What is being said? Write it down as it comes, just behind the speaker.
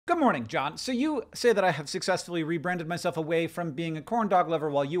Good morning, John. So you say that I have successfully rebranded myself away from being a corn dog lover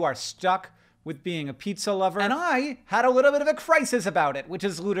while you are stuck with being a pizza lover. And I had a little bit of a crisis about it, which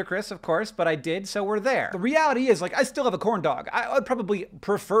is ludicrous, of course, but I did, so we're there. The reality is, like, I still have a corn dog. I would probably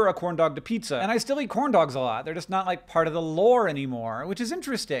prefer a corn dog to pizza, and I still eat corn dogs a lot. They're just not, like, part of the lore anymore, which is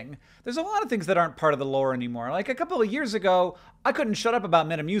interesting. There's a lot of things that aren't part of the lore anymore. Like, a couple of years ago, I couldn't shut up about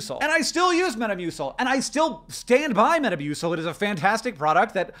Metamucil. And I still use Metamucil, and I still stand by Metamucil. It is a fantastic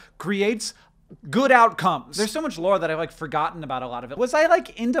product that creates good outcomes. There's so much lore that I've like forgotten about a lot of it. Was I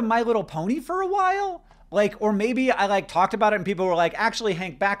like into My Little Pony for a while? Like, or maybe I like talked about it and people were like, actually,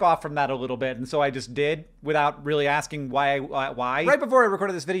 Hank, back off from that a little bit. And so I just did without really asking why. Right before I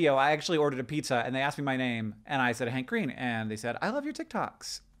recorded this video, I actually ordered a pizza and they asked me my name and I said Hank Green and they said, I love your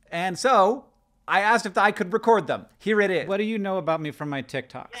TikToks. And so I asked if I could record them. Here it is. What do you know about me from my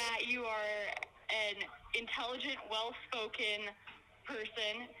TikToks? That you are an intelligent, well-spoken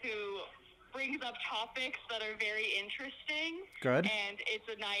person who brings up topics that are very interesting. Good. And it's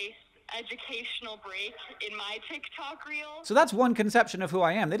a nice educational break in my TikTok reel. So that's one conception of who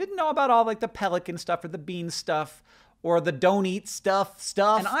I am. They didn't know about all like the pelican stuff or the bean stuff or the don't eat stuff.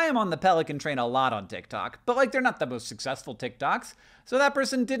 And I am on the pelican train a lot on TikTok, but like they're not the most successful TikToks. So that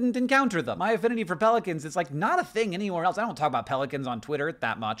person didn't encounter them. My affinity for pelicans is like not a thing anywhere else. I don't talk about pelicans on Twitter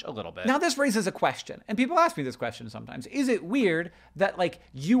that much, a little bit. Now this raises a question, and people ask me this question sometimes. Is it weird that like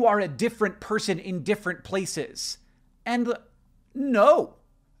you are a different person in different places? And no.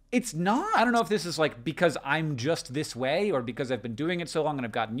 It's not. I don't know if this is like because I'm just this way or because I've been doing it so long and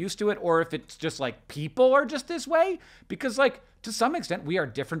I've gotten used to it, or if it's just like people are just this way. Because like to some extent, we are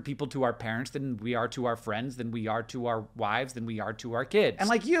different people to our parents than we are to our friends, than we are to our wives, than we are to our kids. And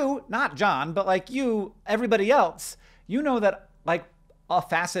like you, not John, but like you, everybody else, you know that like a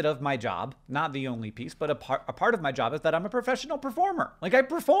facet of my job, not the only piece, but a part of my job is that I'm a professional performer. Like I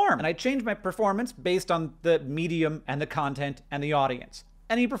perform and I change my performance based on the medium and the content and the audience.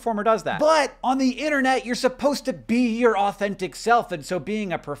 Any performer does that. But on the internet, you're supposed to be your authentic self. And so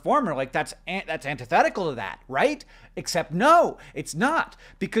being a performer, like that's antithetical to that, right? Except no, it's not.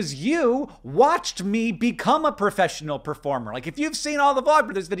 Because you watched me become a professional performer. Like if you've seen all the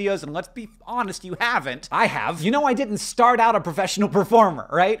Vlogbrothers videos, and let's be honest, you haven't. I have. You know I didn't start out a professional performer,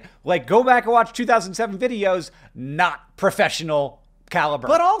 right? Like go back and watch 2007 videos, not professional caliber.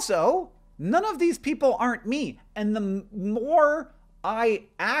 But also, none of these people aren't me. And the more I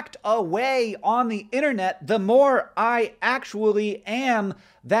act away on the internet, the more I actually am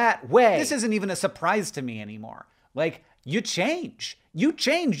that way. This isn't even a surprise to me anymore. Like, you change. You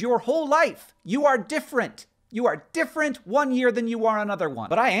change your whole life. You are different. You are different one year than you are another one.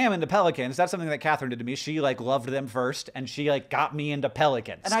 But I am into pelicans. That's something that Catherine did to me. She like loved them first and she like got me into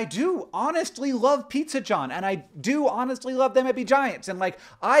pelicans. And I do honestly love Pizza John and I do honestly love them at Be Giants. And like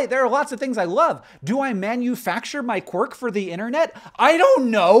there are lots of things I love. Do I manufacture my quirk for the internet? I don't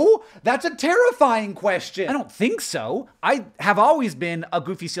know. That's a terrifying question. I don't think so. I have always been a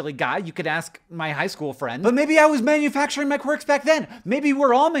goofy, silly guy. You could ask my high school friend. But maybe I was manufacturing my quirks back then. Maybe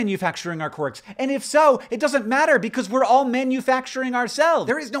we're all manufacturing our quirks. And if so, it doesn't matter because we're all manufacturing ourselves.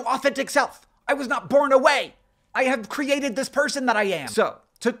 There is no authentic self. I was not born away. I have created this person that I am. So,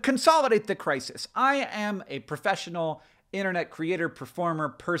 to consolidate the crisis, I am a professional internet creator, performer,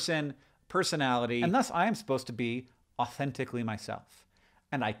 personality, and thus I am supposed to be authentically myself.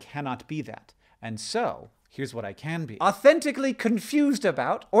 And I cannot be that. And so, here's what I can be. Authentically confused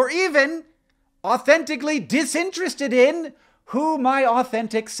about, or even authentically disinterested in who my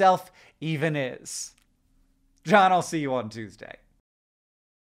authentic self even is. John, I'll see you on Tuesday.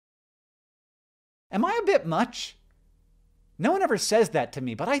 Am I a bit much? No one ever says that to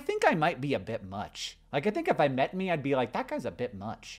me, but I think I might be a bit much. Like, I think if I met me, I'd be like, that guy's a bit much.